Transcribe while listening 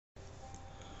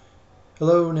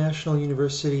Hello, National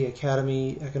University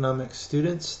Academy Economics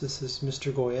students. This is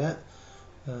Mr. Goyette.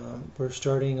 We're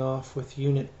starting off with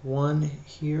Unit 1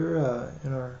 here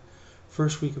in our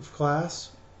first week of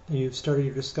class. You've started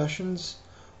your discussions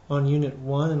on Unit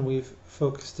 1 and we've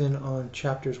focused in on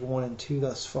Chapters 1 and 2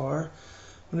 thus far.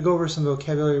 I'm going to go over some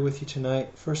vocabulary with you tonight.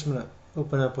 First I'm going to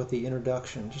open up with the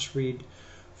introduction. Just read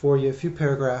for you a few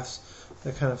paragraphs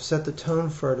that kind of set the tone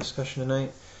for our discussion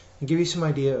tonight and give you some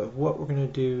idea of what we're going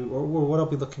to do, or what I'll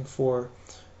be looking for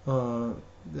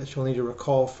that you'll need to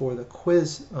recall for the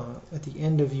quiz at the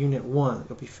end of Unit 1 that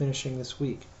you'll be finishing this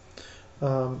week.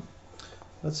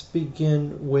 Let's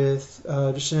begin with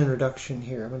just an introduction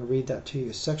here. I'm going to read that to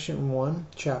you. Section 1,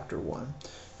 Chapter 1,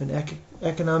 an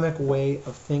economic way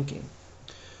of thinking.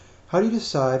 How do you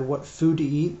decide what food to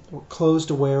eat, what clothes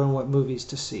to wear, and what movies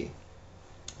to see?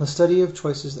 The study of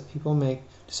choices that people make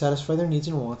to satisfy their needs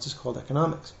and wants is called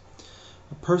economics.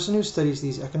 A person who studies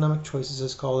these economic choices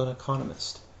is called an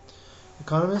economist.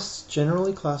 Economists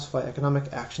generally classify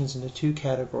economic actions into two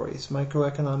categories,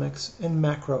 microeconomics and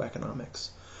macroeconomics.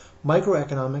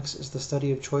 Microeconomics is the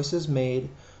study of choices made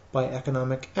by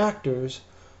economic actors,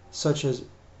 such as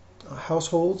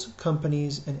households,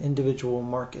 companies, and individual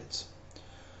markets.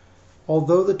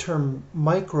 Although the term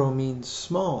micro means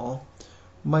small,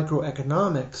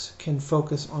 microeconomics can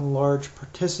focus on large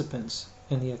participants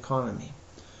in the economy.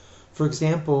 For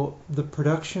example, the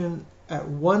production at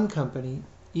one company,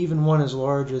 even one as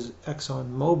large as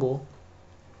ExxonMobil,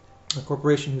 a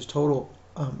corporation whose total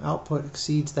output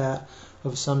exceeds that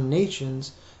of some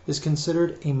nations, is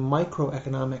considered a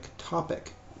microeconomic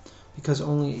topic because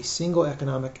only a single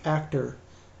economic actor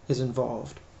is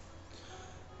involved.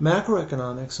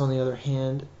 Macroeconomics, on the other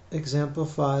hand,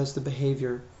 exemplifies the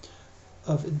behavior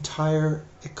of entire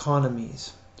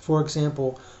economies. For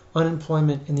example,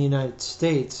 unemployment in the United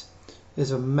States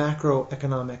is a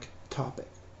macroeconomic topic.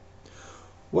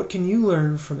 What can you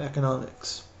learn from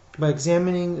economics? By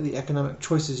examining the economic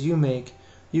choices you make,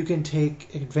 you can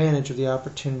take advantage of the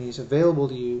opportunities available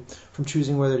to you, from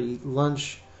choosing whether to eat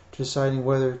lunch, to deciding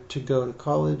whether to go to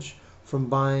college, from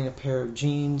buying a pair of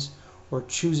jeans, or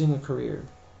choosing a career.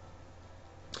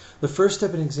 The first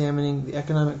step in examining the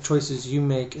economic choices you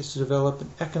make is to develop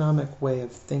an economic way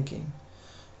of thinking.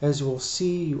 As you will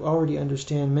see, you already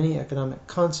understand many economic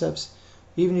concepts,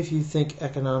 even if you think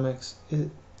economics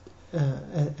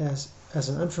as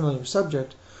an unfamiliar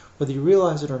subject. Whether you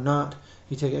realize it or not,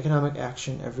 you take economic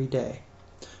action every day.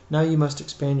 Now you must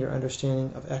expand your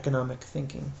understanding of economic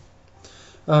thinking.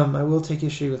 I will take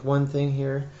issue with one thing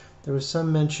here. There was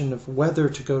some mention of whether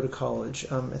to go to college.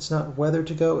 It's not whether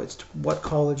to go, it's what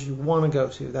college you want to go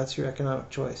to. That's your economic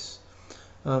choice.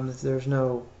 There's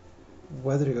no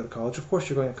whether to go to college. Of course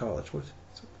you're going to college.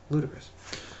 It's ludicrous.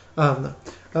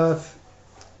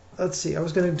 Let's see. I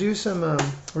was going to do some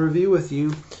review with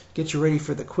you, get you ready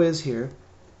for the quiz here.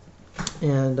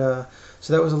 And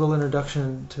so that was a little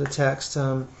introduction to the text.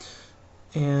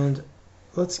 And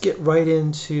let's get right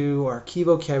into our key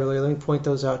vocabulary. Let me point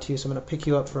those out to you. So I'm going to pick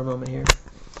you up for a moment here.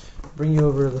 Bring you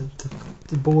over to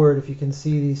the board. If you can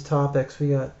see these topics, we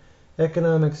got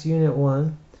Economics Unit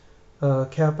 1,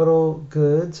 Capital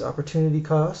Goods, Opportunity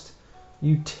Cost,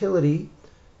 Utility,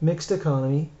 Mixed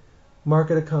Economy,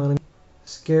 Market Economy,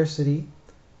 Scarcity,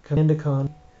 Command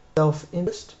Economy,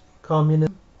 Self-Interest,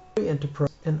 Communism,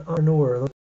 Enterprise, and Entrepreneur.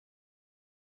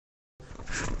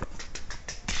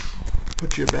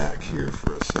 Put you back here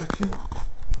for a second.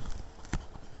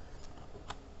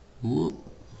 Whoop.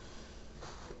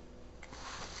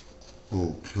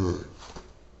 Okay.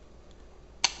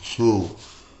 So,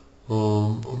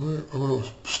 I'm gonna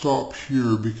stop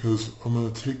here because I'm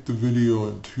gonna take the video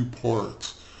in two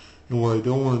parts. And what I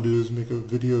don't want to do is make a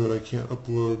video that I can't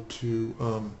upload to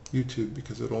YouTube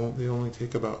because they only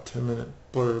take about 10-minute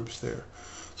blurbs there.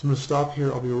 So I'm going to stop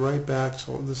here. I'll be right back.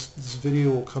 So this video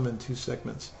will come in two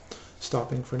segments.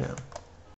 Stopping for now.